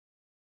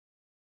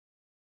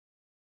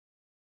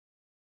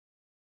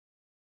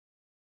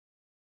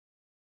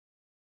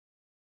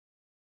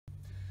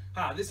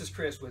Hi, this is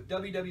Chris with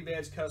WW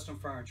Bed's Custom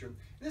Furniture.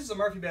 This is a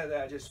Murphy bed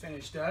that I just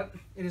finished up.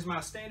 It is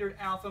my standard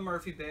Alpha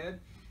Murphy bed.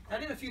 I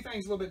did a few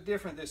things a little bit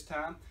different this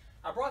time.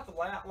 I brought the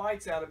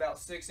lights out about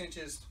 6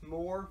 inches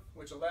more,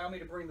 which allowed me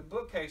to bring the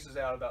bookcases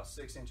out about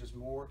 6 inches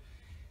more,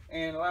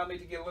 and allowed me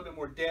to get a little bit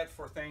more depth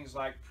for things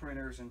like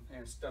printers and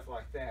stuff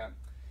like that.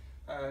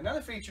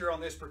 Another feature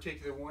on this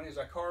particular one is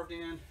I carved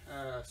in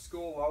a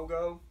school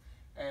logo,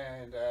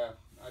 and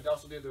I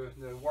also did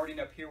the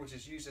wording up here, which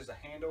is used as a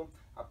handle.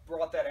 I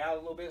brought that out a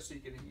little bit so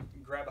you can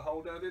grab a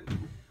hold of it.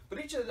 But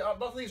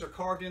both of these are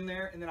carved in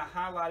there, and then I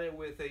highlighted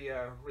with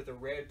a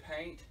red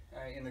paint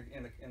in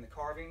the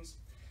carvings.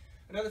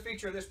 Another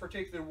feature of this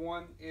particular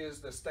one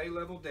is the stay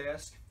level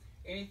desk.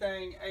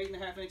 Anything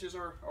 8.5 inches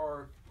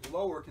or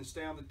lower can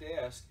stay on the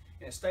desk,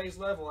 and it stays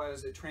level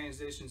as it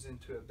transitions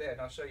into a bed.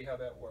 And I'll show you how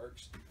that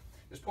works.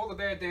 Just pull the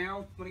bed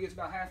down when it gets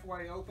about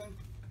halfway open.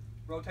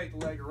 Rotate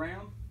the leg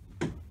around.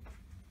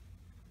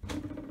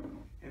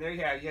 And there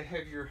you have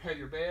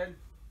your bed.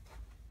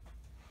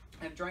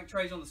 And drink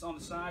trays on the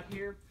side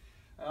here.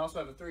 I also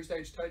have a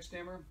 3-stage touch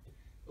dimmer,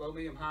 low,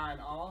 medium, high,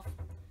 and off.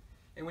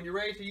 And when you're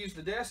ready to use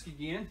the desk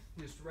again,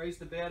 just raise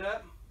the bed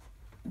up.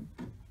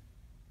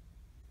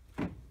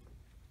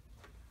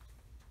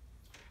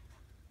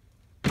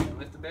 And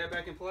lift the bed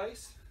back in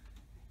place.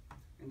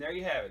 And there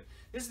you have it.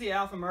 This is the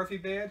Alpha Murphy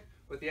bed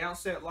with the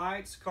outset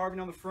lights, carving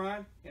on the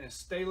front, and a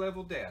stay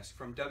level desk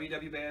from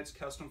WW Bed's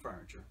Custom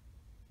Furniture.